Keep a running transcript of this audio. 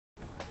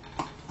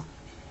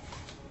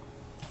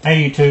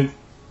Hey YouTube,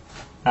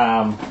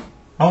 I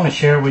want to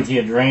share with you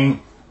a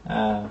dream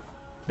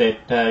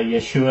that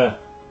Yeshua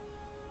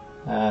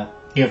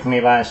gave me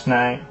last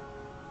night.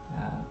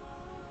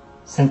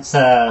 Since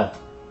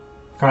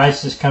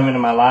Christ has come into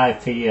my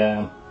life,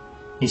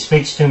 He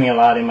speaks to me a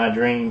lot in my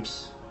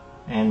dreams.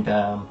 And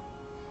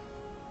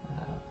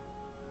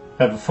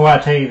but before I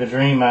tell you the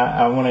dream,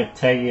 I want to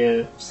tell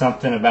you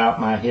something about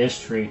my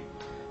history.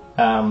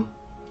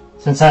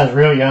 Since I was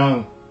real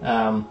young,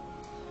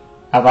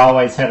 I've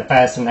always had a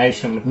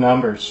fascination with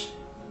numbers,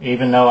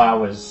 even though I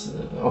was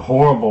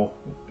horrible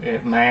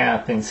at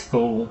math in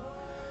school.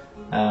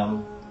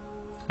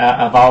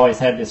 I've always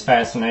had this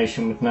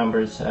fascination with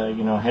numbers. I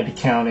had to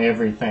count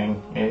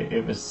everything.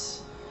 It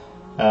was,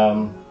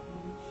 I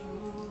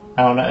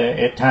don't know,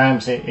 at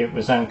times it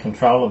was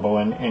uncontrollable,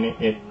 and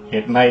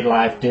it made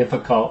life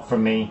difficult for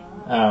me.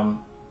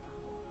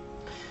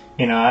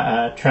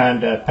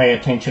 Trying to pay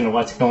attention to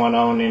what's going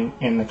on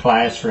in the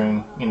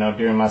classroom,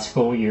 during my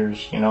school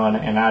years, and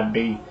I'd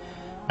be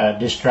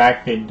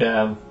distracted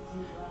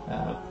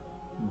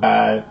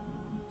by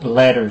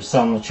letters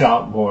on the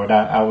chalkboard.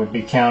 I would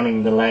be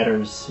counting the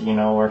letters,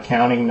 or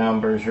counting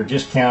numbers, or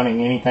just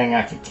counting anything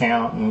I could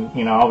count,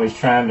 and, always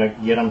trying to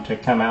get them to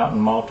come out in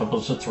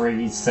multiples of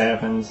 3s,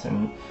 7s,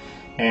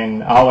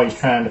 and always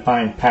trying to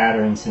find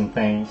patterns and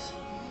things.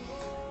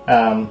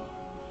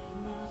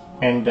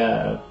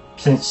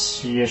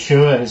 Since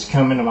Yeshua has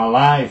come into my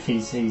life,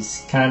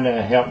 he's kind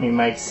of helped me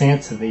make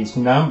sense of these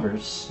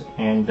numbers,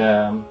 and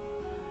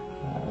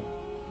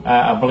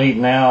I believe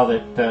now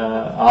that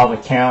all the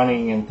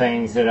counting and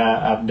things that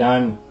I've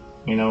done,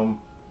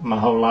 my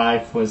whole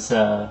life was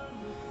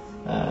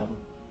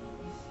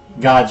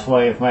God's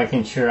way of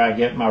making sure I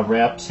get my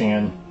reps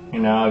in.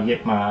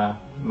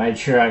 Made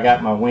sure I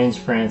got my wind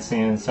sprints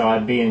in, so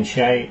I'd be in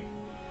shape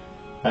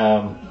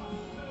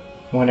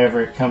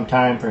whenever it come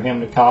time for Him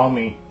to call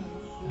me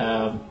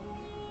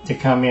to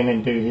come in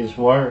and do His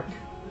work.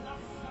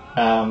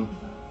 So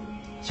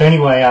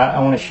anyway, I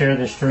want to share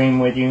this dream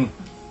with you.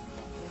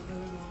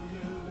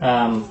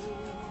 I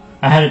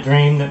had a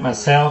dream that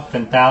myself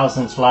and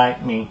thousands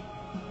like me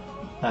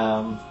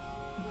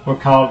were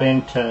called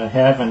into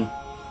heaven.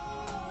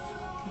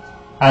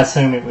 I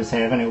assume it was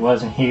heaven, it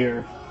wasn't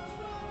here.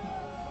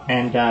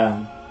 And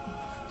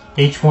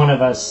each one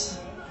of us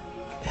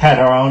had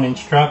our own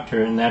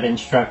instructor, and that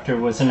instructor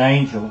was an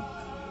angel.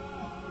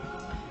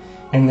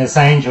 And this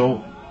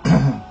angel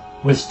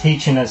was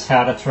teaching us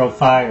how to throw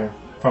fire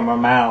from our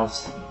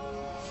mouths.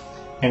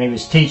 And he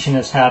was teaching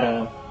us how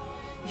to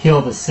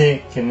heal the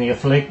sick and the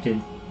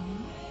afflicted,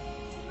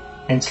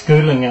 and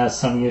schooling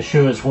us on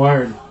Yeshua's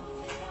word.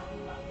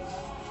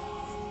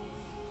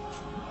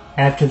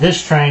 After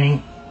this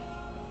training,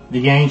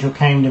 the angel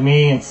came to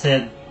me and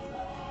said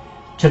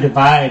to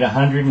divide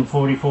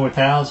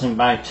 144,000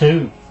 by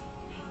 2.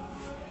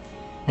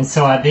 And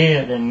so I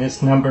did, and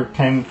this number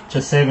came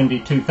to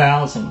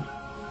 72,000.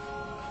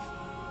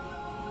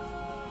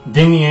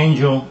 Then the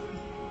angel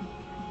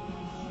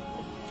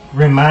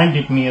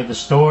reminded me of the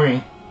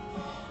story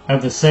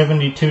of the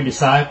 72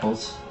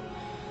 disciples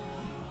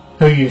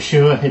who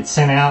Yeshua had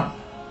sent out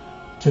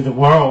to the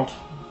world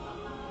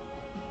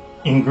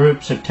in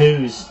groups of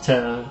 2s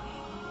to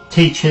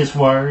teach His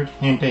word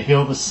and to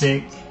heal the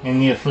sick and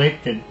the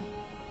afflicted.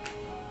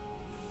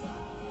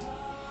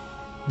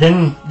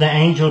 Then the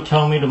angel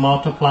told me to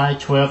multiply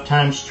 12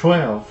 times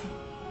 12,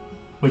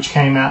 which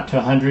came out to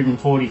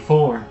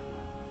 144.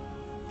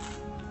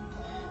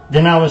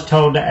 Then I was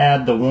told to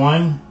add the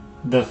 1,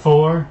 the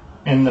 4,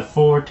 and the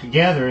 4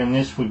 together, and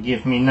this would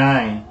give me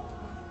 9.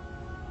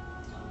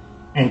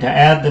 And to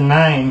add the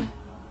 9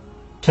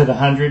 to the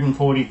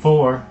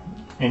 144,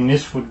 and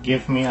this would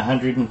give me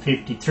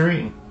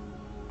 153.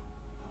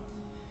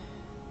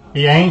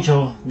 The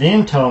angel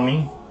then told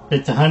me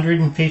that the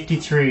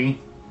 153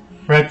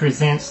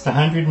 represents the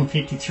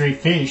 153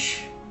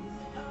 fish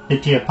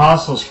that the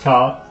apostles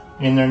caught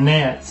in their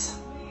nets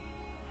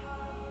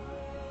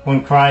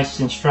when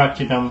Christ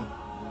instructed them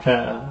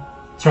to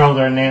throw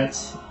their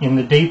nets in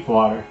the deep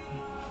water.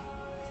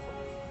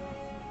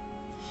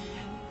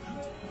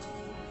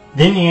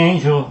 Then the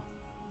angel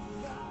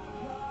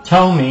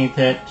told me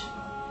that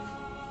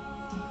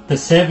the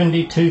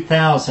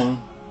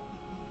 72,000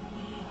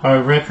 are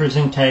a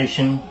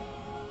representation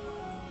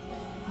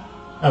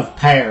of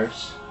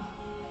pairs,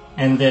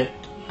 and that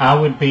I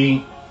would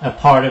be a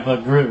part of a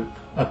group,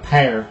 a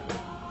pair,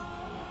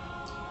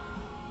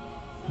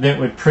 that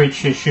would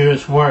preach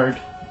Yeshua's word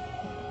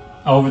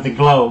over the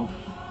globe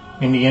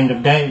in the end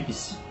of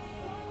days.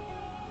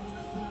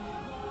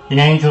 The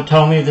angel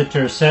told me that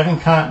there are 7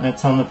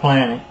 continents on the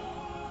planet.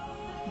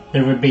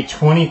 There would be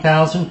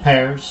 20,000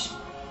 pairs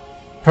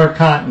per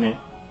continent.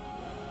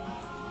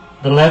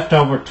 The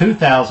leftover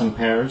 2,000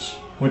 pairs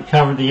would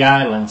cover the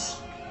islands.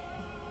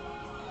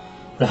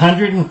 The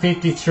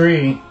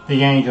 153,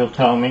 the angel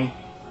told me,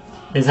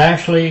 is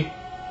actually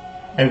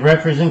a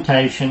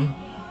representation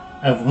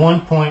of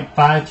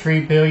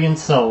 1.53 billion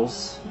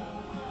souls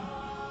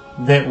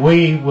that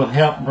we will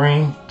help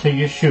bring to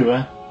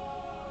Yeshua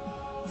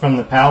from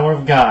the power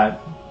of God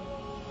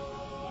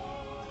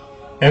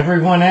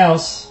Everyone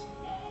else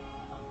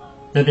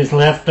that is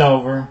left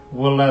over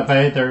will have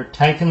either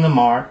taken the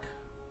mark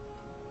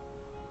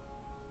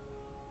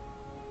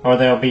or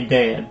they'll be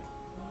dead.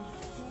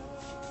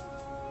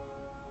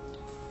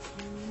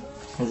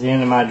 That's the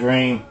end of my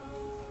dream.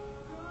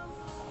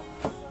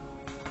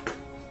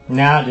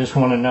 Now I just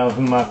want to know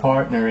who my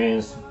partner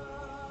is.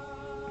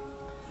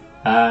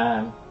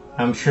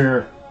 I'm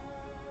sure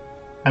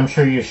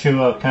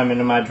Yeshua will come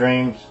into my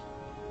dreams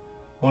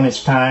when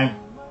it's time,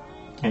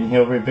 and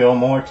he'll reveal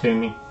more to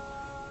me.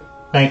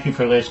 Thank you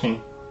for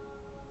listening.